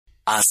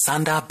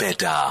Asanda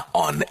Beta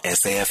on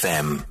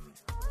SAFM.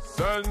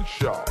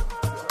 Sunshine.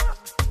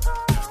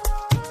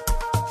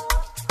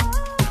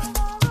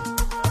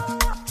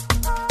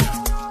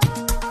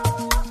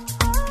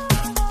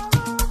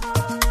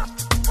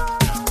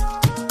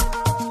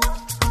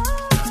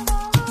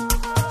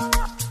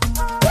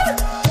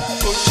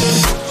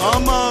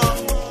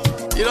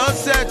 You don't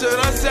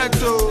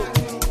settle.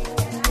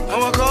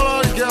 I'ma call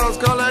all the girls,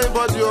 call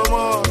everybody,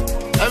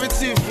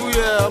 everything full,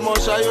 yeah, I'ma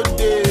show you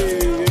day.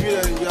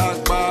 Baby, you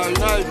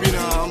know how it be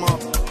now,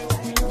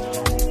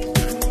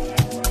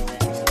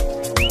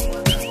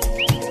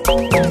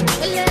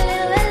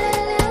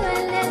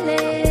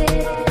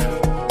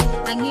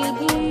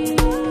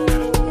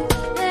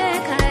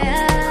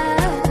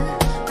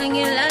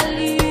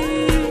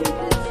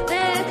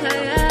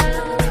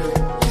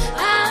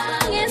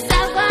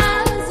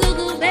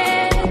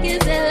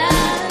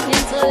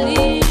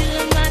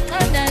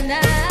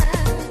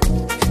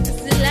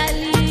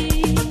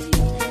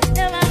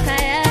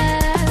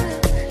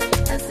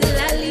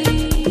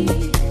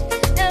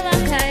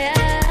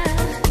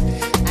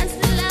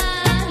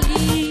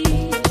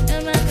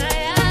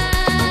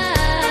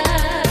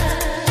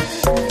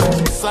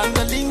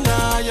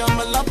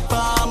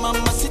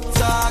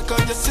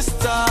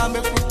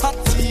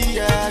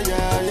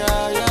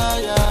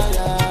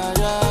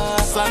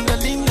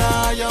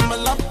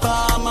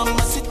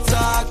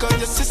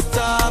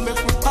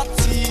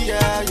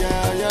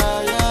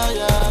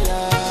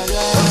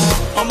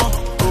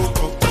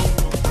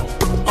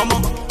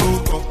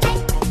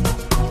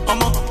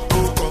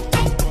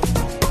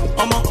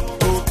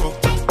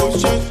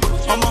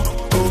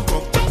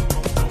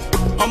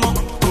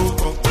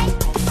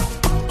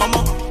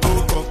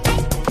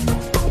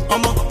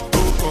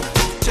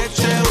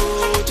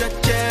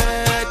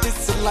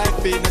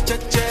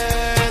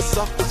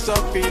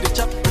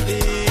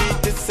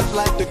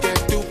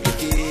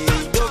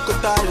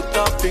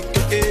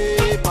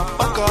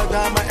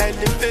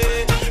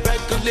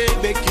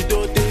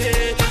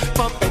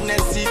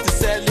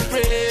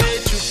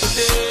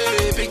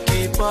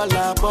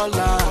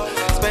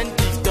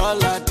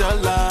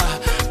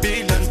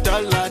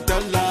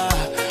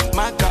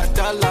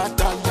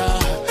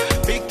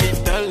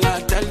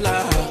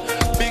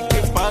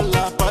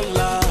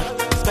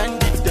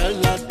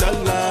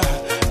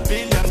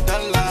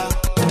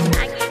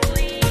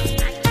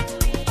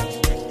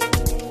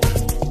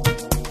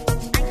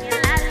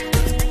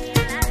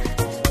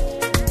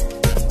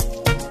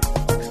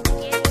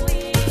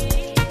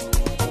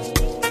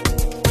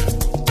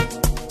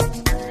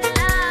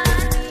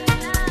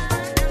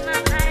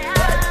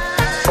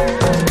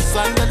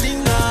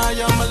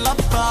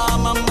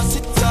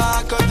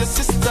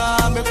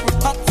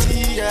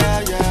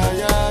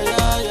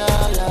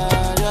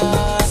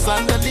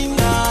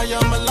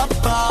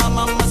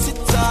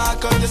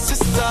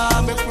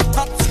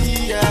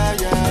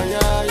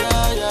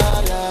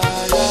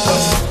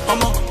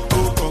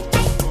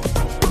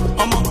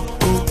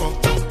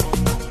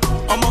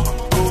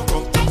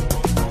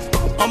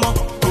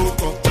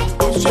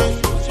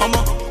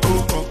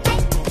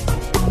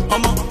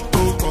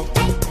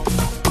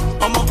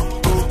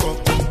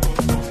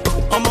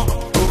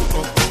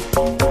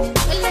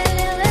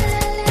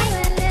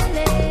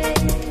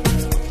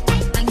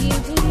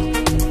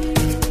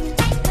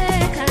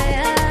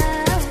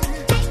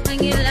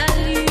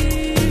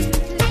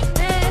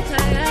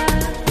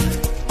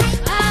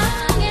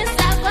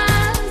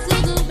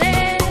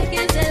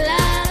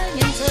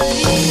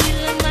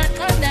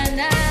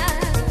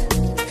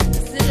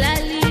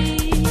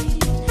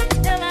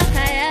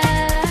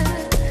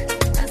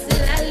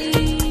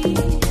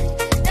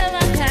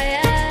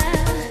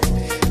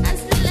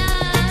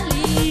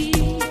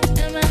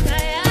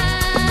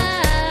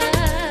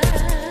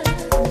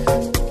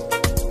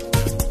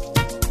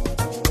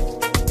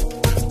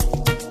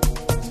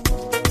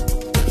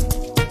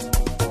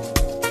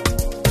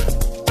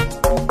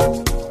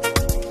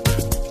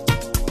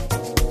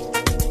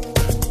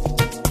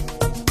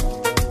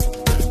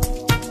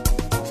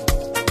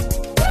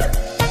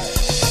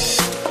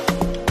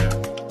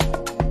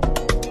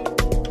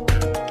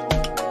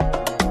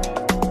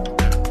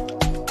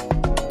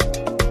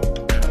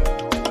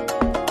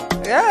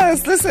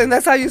 Listen,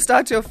 that's how you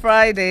start your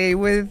Friday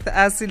with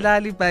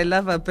Asilali by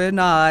Lova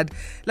Bernard.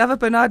 Lova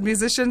Bernard,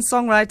 musician,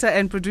 songwriter,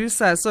 and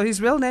producer. So his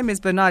real name is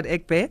Bernard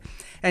Ekpe,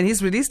 and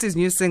he's released his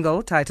new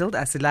single titled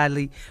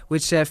Asilali,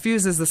 which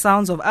fuses the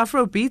sounds of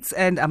Afro beats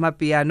and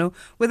amapiano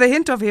with a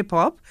hint of hip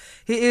hop.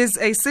 He is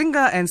a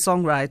singer and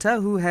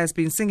songwriter who has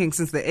been singing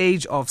since the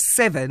age of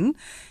 7.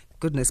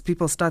 Goodness,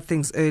 people start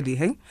things early,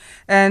 hey?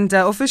 And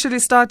officially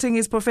starting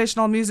his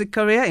professional music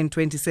career in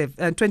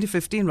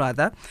 2015,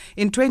 rather.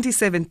 In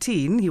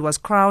 2017, he was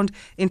crowned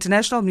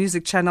International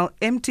Music Channel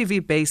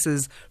MTV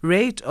Base's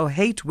Rate or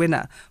Hate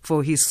winner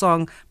for his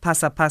song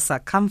Pasa Pasa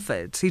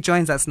Comfort. He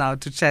joins us now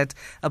to chat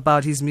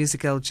about his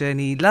musical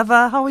journey.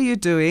 Lova, how are you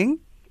doing?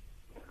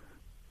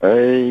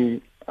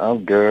 Hey,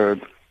 I'm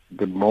good.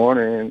 Good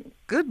morning.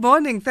 Good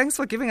morning. Thanks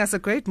for giving us a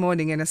great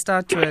morning and a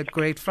start to a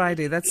great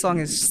Friday. That song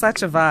is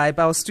such a vibe.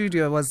 Our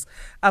studio was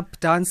up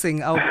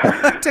dancing. Our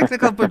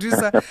technical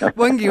producer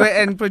Bongiwe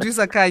and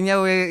producer Kanya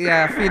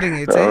were feeling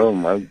it. Oh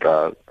my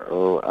God!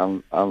 Oh,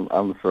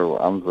 I'm so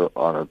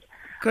honored.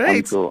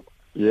 Great.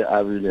 I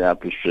really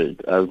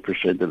appreciate. I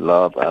appreciate the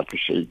love. I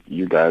appreciate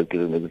you guys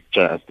giving me this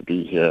chance to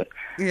be here.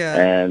 Yeah.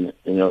 And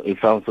it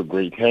sounds so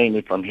great. Hearing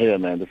it from here,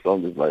 man, the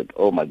song is like,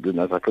 oh my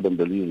goodness, I couldn't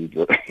believe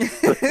it.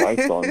 That's my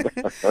song.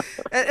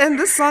 And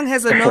this song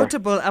has a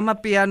notable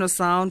amapiano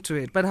sound to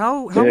it. But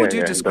how would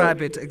you describe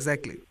it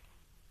exactly?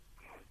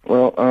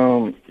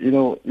 Well, you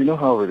know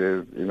how it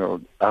is.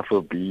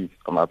 Afrobeat,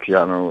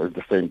 amapiano is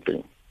the same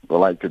thing. They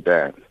like to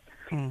dance.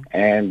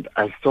 And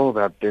I saw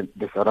that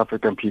the South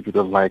African people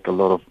don't like a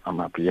lot of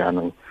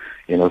amapiano,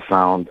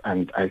 sound.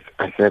 And I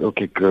said,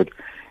 okay, good.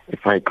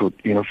 If I could,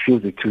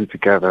 fuse the two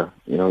together,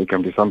 it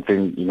can be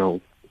something,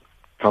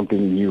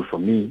 something new for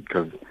me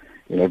because,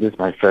 this is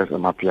my first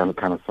amapiano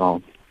kind of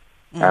song.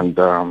 And,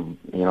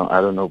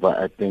 I don't know, but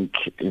I think,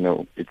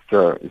 it's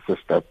a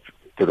step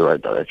to the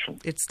right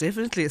direction. It's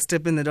definitely a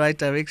step in the right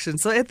direction.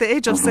 So at the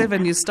age of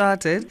 7, you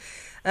started.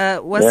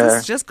 Was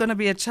this just going to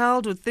be a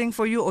childhood thing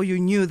for you, or you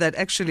knew that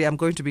actually I'm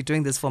going to be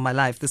doing this for my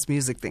life, this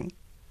music thing?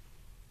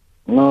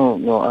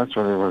 No,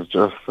 actually it was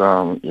just,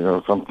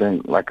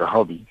 something like a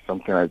hobby,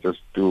 something I just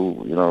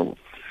do,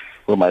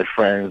 with my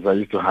friends. I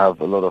used to have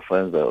a lot of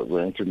friends that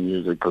were into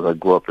music because I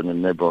grew up in a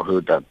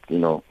neighborhood that,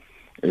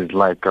 is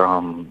like, how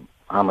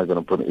am I going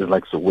to put it? It's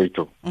like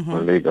Soweto or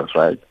Lagos,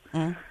 right?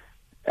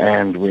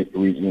 And we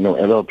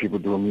a lot of people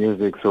do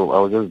music, so I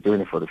was just doing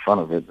it for the fun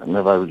of it. I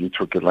never really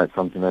took it like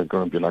something that's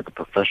going to be like a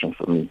profession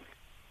for me,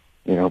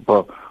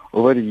 But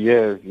over the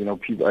years,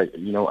 people,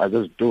 I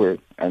just do it,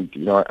 and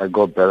I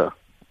got better.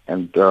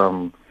 And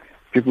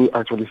people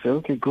actually say,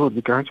 okay, good,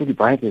 we can actually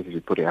buy this if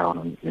you put it out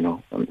on,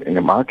 in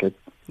the market.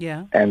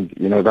 Yeah. And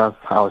that's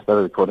how I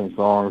started recording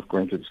songs,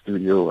 going to the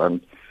studio,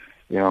 and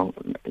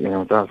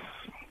that's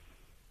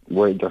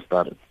where it just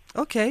started.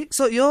 Okay,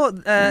 so your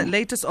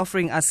latest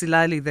offering,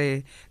 Asilali,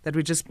 there that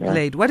we just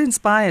played, what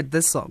inspired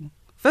this song?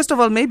 First of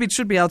all, maybe it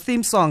should be our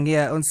theme song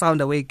here on Sound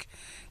Awake,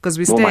 because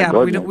we stay up,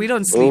 we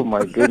don't sleep. Oh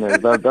my goodness,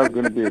 that's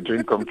going to be a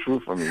dream come true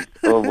for me.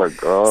 Oh my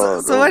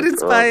God. So what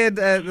inspired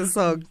the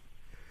song?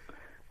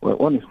 Well,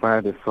 what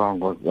inspired the song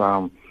was,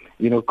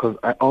 because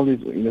I always,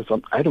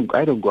 I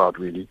don't go out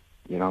really,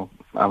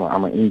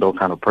 I'm an indoor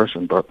kind of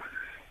person, but,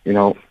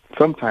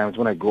 sometimes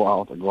when I go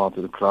out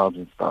to the clubs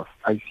and stuff,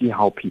 I see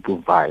how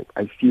people vibe.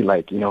 I see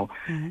like,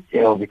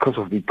 because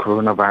of the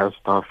coronavirus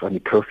stuff and the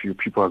curfew,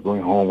 people are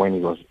going home when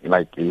it was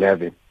like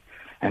 11.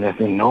 And they're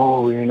saying,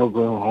 no, we're not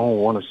going home,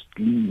 we want to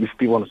sleep, we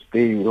still want to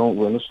stay,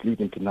 we're not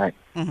sleeping tonight,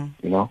 And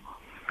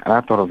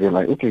I thought of it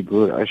like, okay,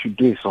 good, I should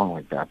do a song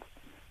like that.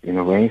 We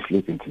ain't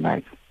sleeping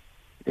tonight.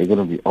 We're going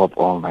to be up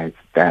all night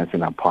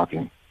dancing and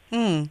partying.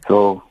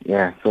 So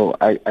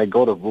I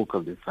got a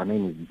vocalist. Her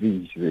name is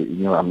V. She's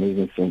an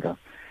amazing singer.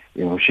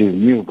 She's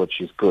new, but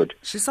she's good.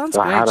 She sounds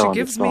great. She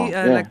gives me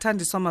like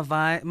Tandi Soma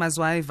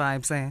Mazwai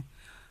vibes.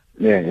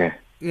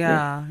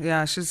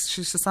 Yeah.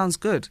 She sounds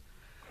good.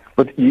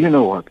 But you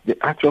know what? The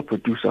actual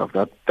producer of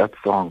that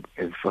song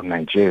is from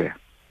Nigeria.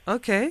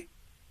 Okay.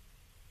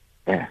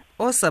 Yeah.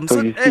 Awesome.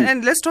 So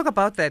and let's talk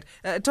about that.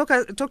 Talk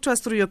to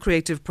us through your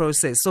creative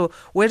process. So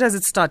where does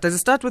it start? Does it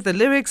start with the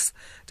lyrics?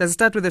 Does it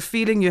start with the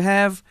feeling you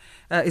have?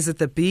 Is it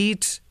the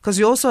beat? Because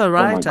you're also a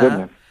writer. Oh my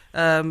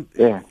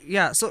goodness.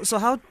 Yeah. So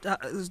how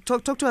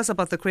talk to us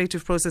about the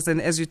creative process,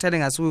 and as you're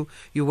telling us who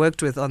you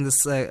worked with on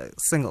this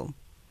single.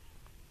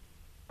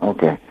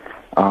 Okay.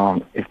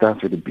 It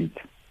starts with the beat.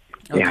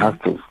 Okay. It has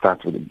to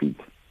start with the beat,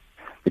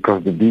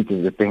 because the beat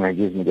is the thing that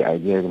gives me the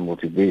idea, the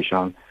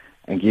motivation,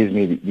 and gives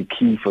me the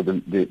key for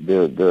the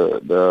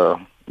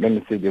let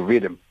me say the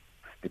rhythm,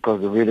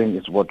 because the rhythm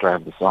is what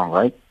drives the song,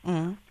 right?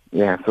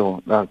 Yeah.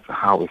 So that's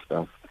how it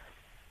starts.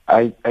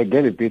 I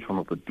get a beat from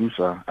a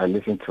producer. I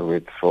listen to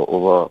it for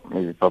over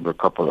maybe probably a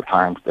couple of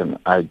times. Then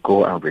I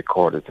go and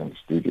record it in the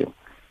studio.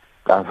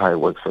 That's how it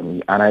works for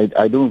me. And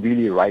I don't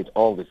really write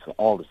all the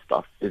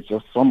stuff. It's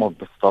just some of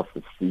the stuff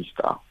is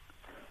freestyle.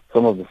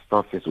 Some of the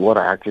stuff is what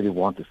I actually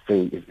want to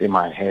say is in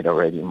my head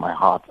already, in my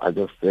heart. I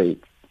just say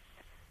it.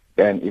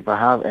 Then if I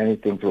have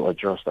anything to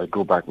adjust, I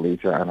go back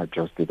later and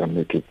adjust it and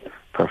make it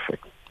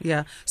perfect.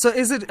 Yeah. So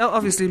is it,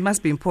 obviously it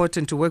must be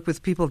important to work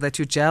with people that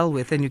you gel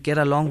with and you get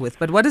along with,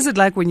 but what is it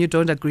like when you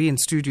don't agree in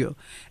studio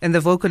and the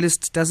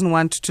vocalist doesn't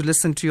want to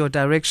listen to your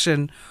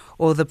direction,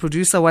 or the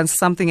producer wants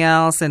something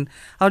else, and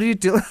how do you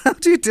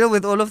deal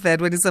with all of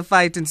that when it's a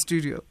fight in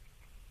studio?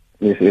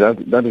 You see,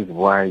 that is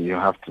why you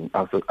have to,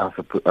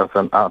 as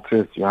an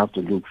artist, you have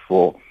to look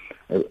for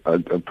a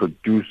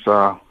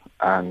producer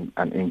and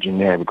an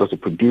engineer, because a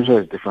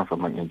producer is different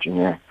from an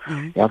engineer.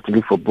 You have to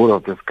look for both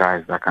of these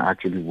guys that can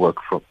actually work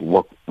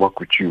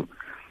with you.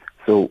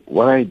 So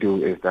what I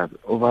do is that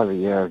over the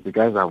years, the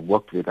guys I've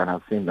worked with and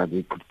I've seen that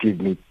they could give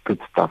me good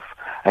stuff,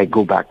 I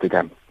go back to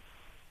them.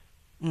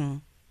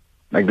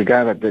 Like the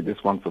guy that did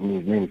this one for me,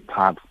 his name is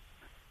Tabs.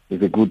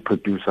 He's a good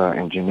producer,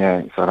 engineer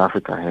in South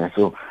Africa here.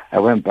 So I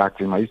went back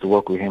to him. I used to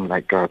work with him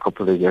like a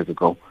couple of years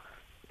ago.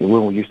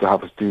 When we used to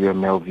have a studio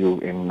in Melville,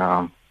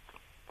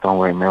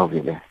 somewhere in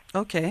Melville there.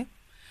 Okay.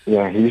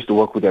 Yeah, he used to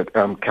work with that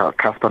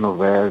Casper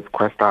Noves,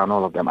 Questa, and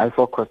all of them. I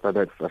saw Questa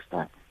there the first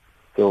time.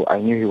 So I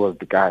knew he was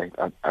the guy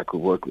I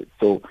could work with.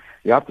 So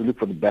you have to look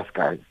for the best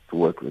guys to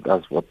work with.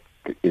 That's what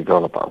it's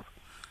all about.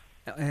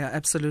 Yeah,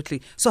 absolutely.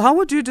 So how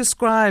would you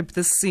describe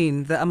the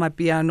scene, the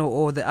Amapiano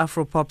or the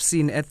Afropop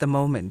scene at the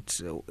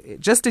moment,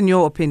 just in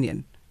your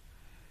opinion?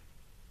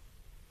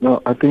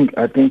 No, I think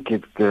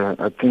it's the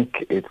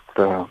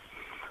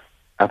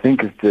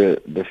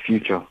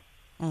future.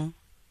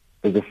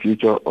 It's the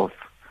future of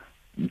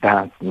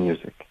dance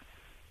music.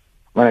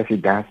 When I say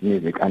dance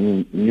music, I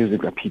mean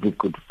music that people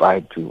could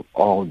vibe to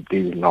all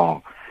day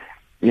long.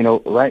 You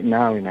know, right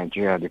now in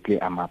Nigeria, they play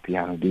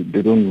Amapiano. They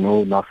don't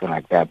know nothing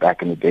like that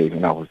back in the days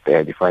when I was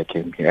there before I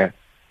came here.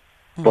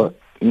 But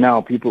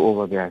now people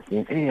over there are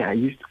saying, hey, I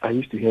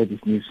used to hear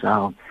this new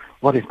sound.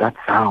 What is that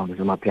sound?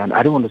 It's Amapiano.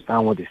 I don't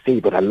understand what they say,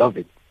 but I love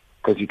it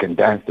because you can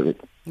dance to it.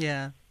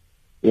 Yeah.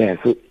 Yeah,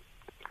 so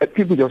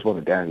people just want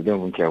to dance. They don't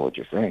even care what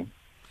you're saying.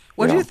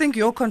 What do you think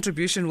your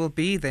contribution will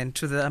be then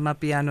to the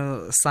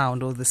Amapiano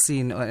sound or the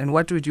scene? And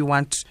what would you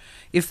want,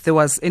 if there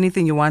was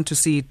anything you want to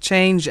see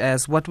change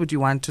as, what would you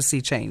want to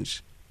see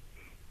change?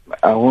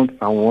 I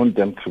want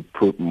them to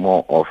put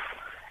more of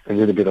a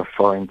little bit of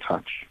foreign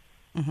touch,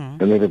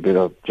 a little bit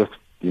of just,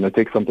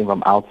 take something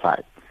from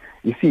outside.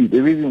 You see,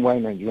 the reason why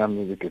Nigerian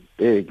music is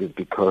big is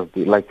because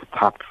they like to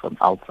tap from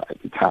outside.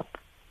 They tap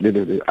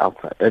literally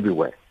outside,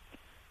 everywhere.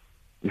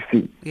 You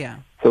see? Yeah.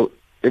 So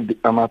if the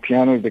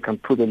Amapiano, if they can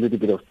put a little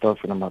bit of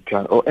stuff in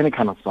Amapiano, or any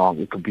kind of song,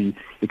 it can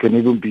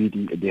even be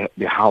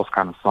the house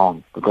kind of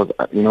song, because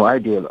I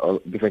do a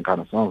different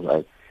kind of songs,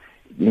 right?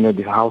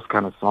 The house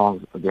kind of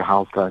songs, the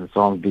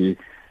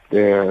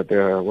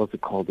what's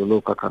it called, the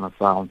local kind of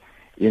sound.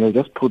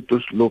 Just put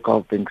those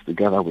local things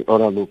together with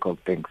other local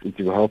things. It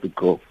will help it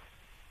grow.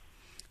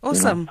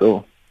 Awesome.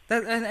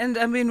 And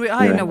I mean, we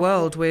are in a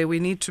world where we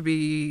need to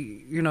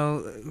be,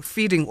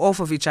 feeding off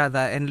of each other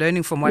and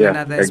learning from one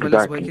another as well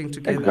as working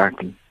together.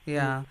 Exactly.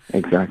 Yeah.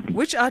 Exactly.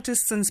 Which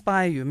artists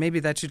inspire you, maybe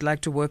that you'd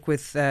like to work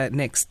with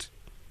next?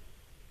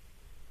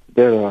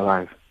 Dead or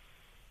alive.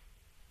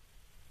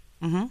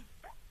 Mm-hmm.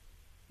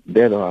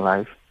 Dead or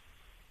alive.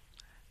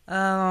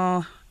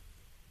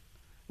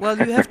 Well,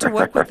 you have to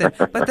work with them.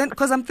 But then,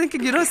 because I'm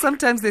thinking,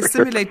 sometimes they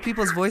simulate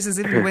people's voices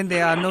even when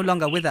they are no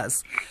longer with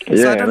us.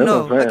 So I don't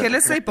know. Okay,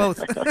 let's say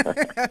both.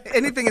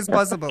 Anything is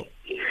possible.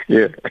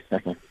 Yeah.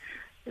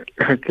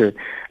 Okay.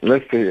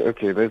 Let's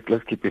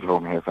keep it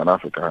home here, South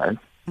Africa, right?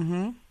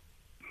 Mm-hmm.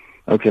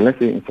 Okay, let's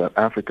say in South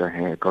Africa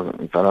here, because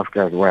in South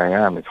Africa is where I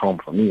am. It's home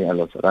for me. I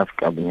love South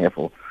Africa. I've been here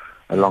for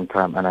a long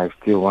time, and I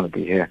still want to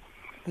be here.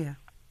 Yeah.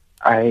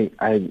 I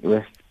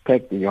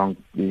respect the young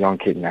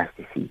kid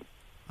Nasty C.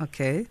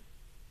 Okay.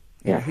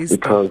 Yeah,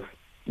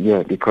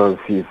 because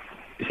he's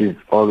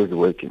always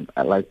working.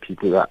 I like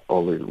people that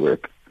always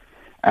work.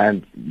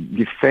 And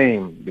the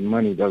fame, the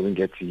money doesn't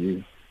get to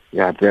you.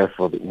 You are there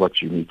for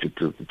what you need to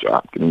do, the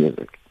job, the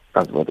music.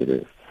 That's what it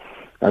is.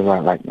 That's why I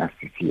like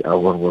Nasty C. I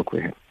want to work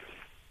with him.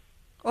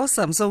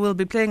 Awesome. So we'll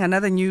be playing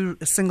another new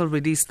single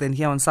release then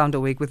here on Sound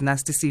Awake with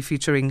Nasty C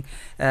featuring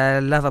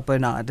Lova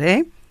Bernard,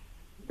 eh?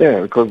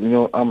 Yeah, because,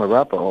 I'm a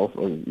rapper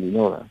also. You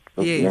know that.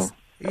 Yes.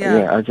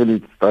 Yeah, I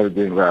actually started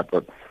doing rap,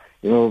 but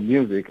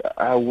music,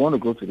 I want to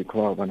go to the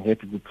club and hear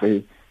people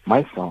play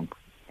my song,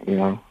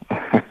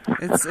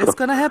 It's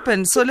going to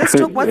happen. So let's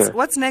talk,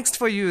 what's next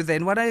for you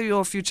then? What are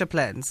your future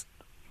plans?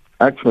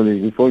 Actually,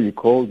 before you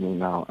called me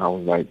now, I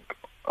was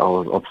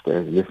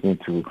upstairs listening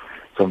to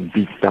some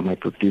beats that my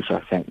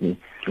producer sent me,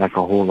 like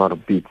a whole lot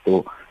of beats.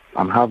 So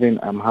I'm having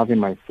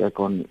my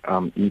second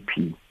EP.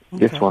 Okay.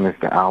 This one is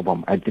the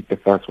album. I did the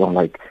first one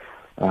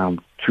 2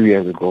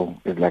 years ago.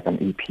 It's like an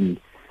EP,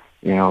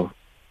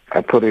 I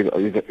put it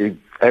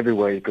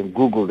everywhere. You can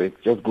Google it.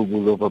 Just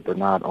Google Lova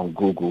Bernard on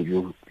Google.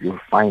 You'll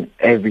find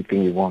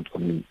everything you want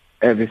from me.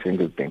 Every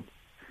single thing.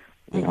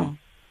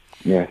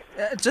 Yes.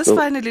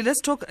 Finally,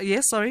 let's talk.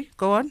 Yes, sorry.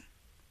 Go on.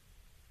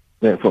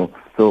 Yeah. So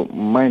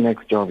my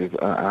next job is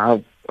I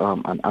have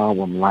an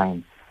album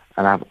line,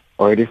 and I've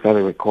already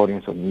started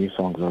recording some new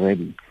songs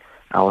already.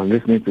 I was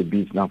listening to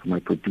beats now from my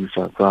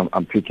producer, so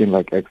I'm picking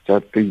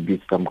extra 3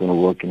 beats that I'm going to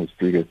work in the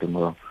studio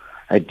tomorrow.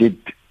 I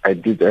did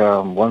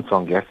one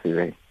song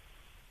yesterday.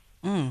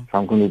 So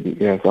I'm going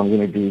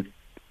to do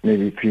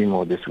maybe 3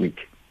 more this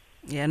week.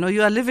 Yeah, no,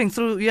 you are living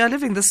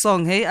the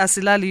song, hey,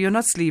 Asilali, you're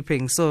not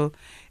sleeping, so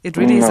it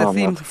really is a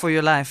theme for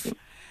your life.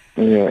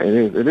 Yeah,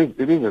 it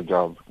is a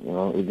job,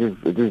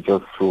 it is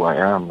just who I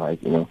am,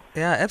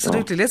 Yeah,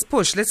 absolutely. Let's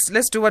push,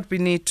 let's do what we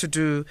need to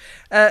do.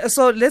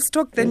 So let's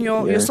talk then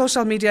your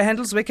social media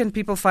handles. Where can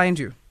people find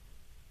you?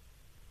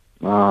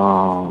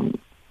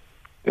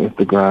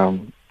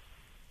 Instagram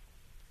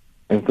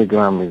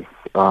is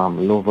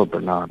Lova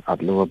Bernard, at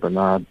Lova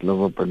Bernard.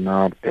 Lova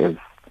Bernard is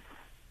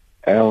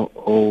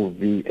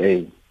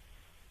Lova,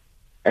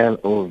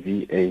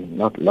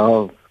 not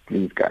love,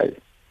 please guys.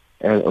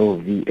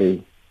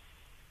 Lova.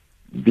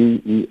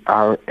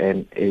 Bernard.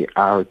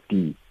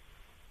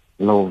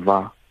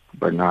 Lova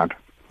Bernard.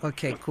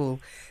 Okay, cool.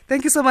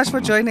 Thank you so much for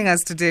joining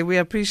us today. We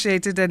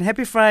appreciate it, and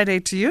happy Friday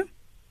to you.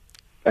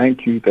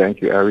 Thank you. I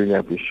really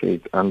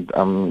appreciate it. And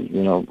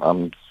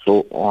I'm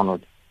so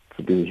honored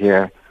to be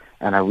here.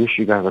 And I wish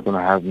you guys are going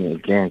to have me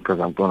again because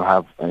I'm going to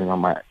have,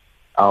 my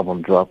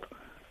album drop.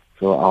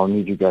 So I'll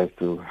need you guys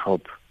to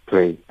help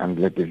play and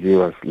let the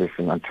viewers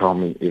listen and tell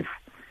me if,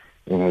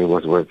 it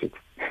was worth it.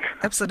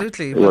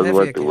 Absolutely. It was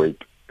worth the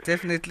wait.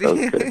 Definitely.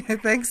 Okay.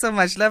 Thanks so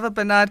much. Lova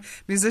Bernard,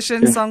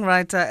 musician,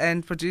 songwriter,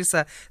 and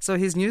producer. So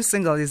his new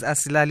single is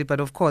Asilali,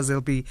 but of course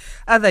there'll be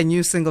other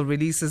new single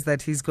releases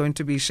that he's going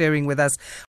to be sharing with us.